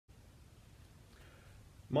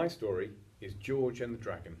My story is George and the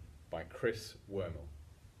Dragon by Chris Wormel.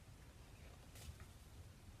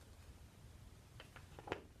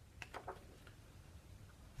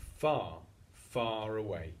 Far, far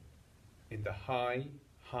away, in the high,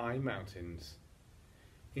 high mountains,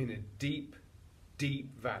 in a deep,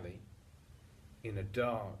 deep valley, in a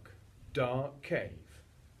dark, dark cave,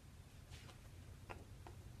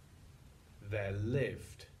 there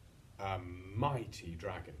lived a mighty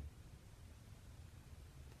dragon.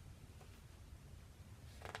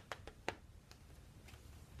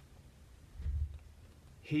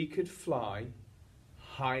 He could fly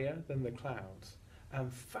higher than the clouds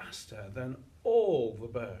and faster than all the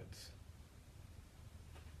birds.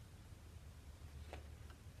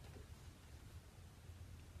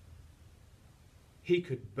 He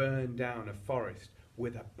could burn down a forest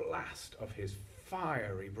with a blast of his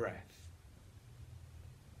fiery breath.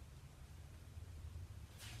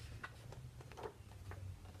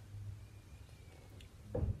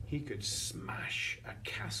 He could smash a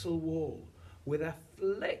castle wall with a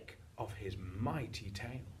flick of his mighty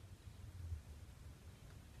tail.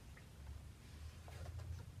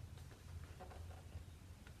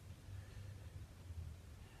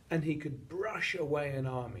 And he could brush away an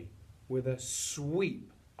army with a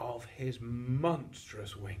sweep of his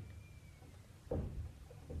monstrous wing.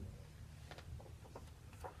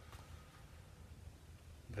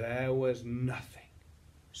 There was nothing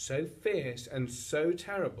so fierce and so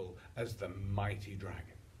terrible as the mighty dragon.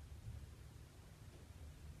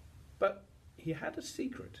 But he had a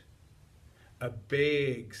secret, a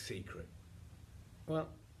big secret. Well,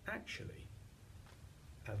 actually,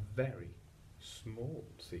 a very small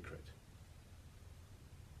secret.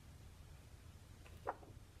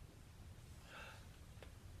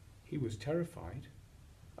 He was terrified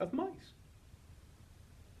of mice.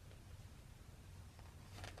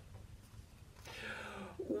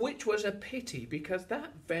 Which was a pity, because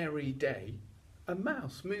that very day a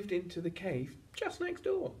mouse moved into the cave just next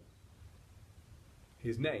door.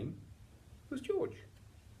 His name was George.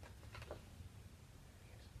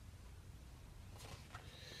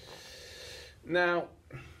 Now,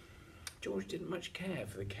 George didn't much care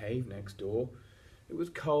for the cave next door. It was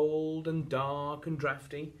cold and dark and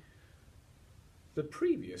drafty. The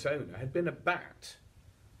previous owner had been a bat,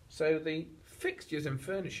 so the fixtures and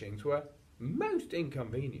furnishings were most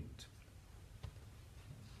inconvenient.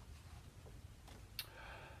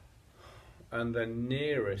 And the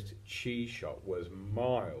nearest cheese shop was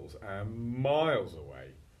miles and miles away.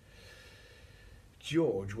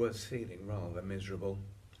 George was feeling rather miserable,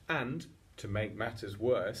 and to make matters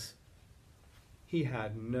worse, he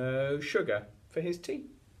had no sugar for his tea.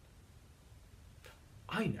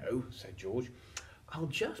 "I know," said George. "I'll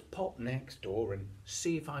just pop next door and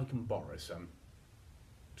see if I can borrow some."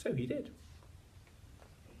 So he did.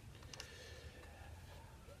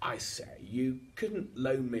 "I say, you couldn't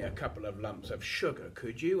loan me a couple of lumps of sugar,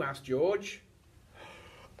 could you?" asked George.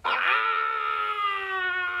 "Ah!"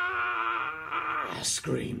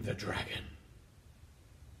 screamed the dragon.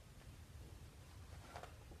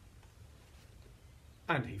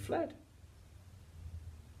 And he fled.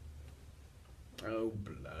 "Oh,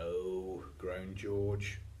 blow," groaned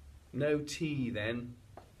George. "No tea, then."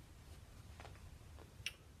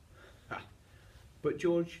 But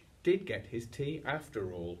George did get his tea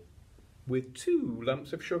after all, with 2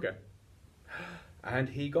 lumps of sugar. And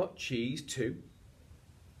he got cheese too,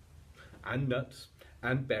 and nuts,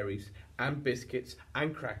 and berries, and biscuits,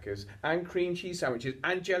 and crackers, and cream cheese sandwiches,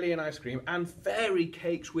 and jelly and ice cream, and fairy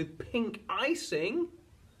cakes with pink icing,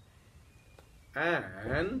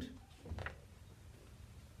 and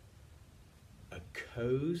a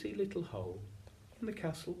cosy little hole in the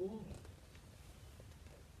castle wall.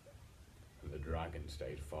 And the dragon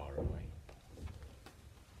stayed far away.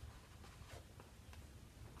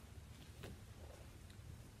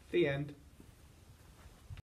 The end.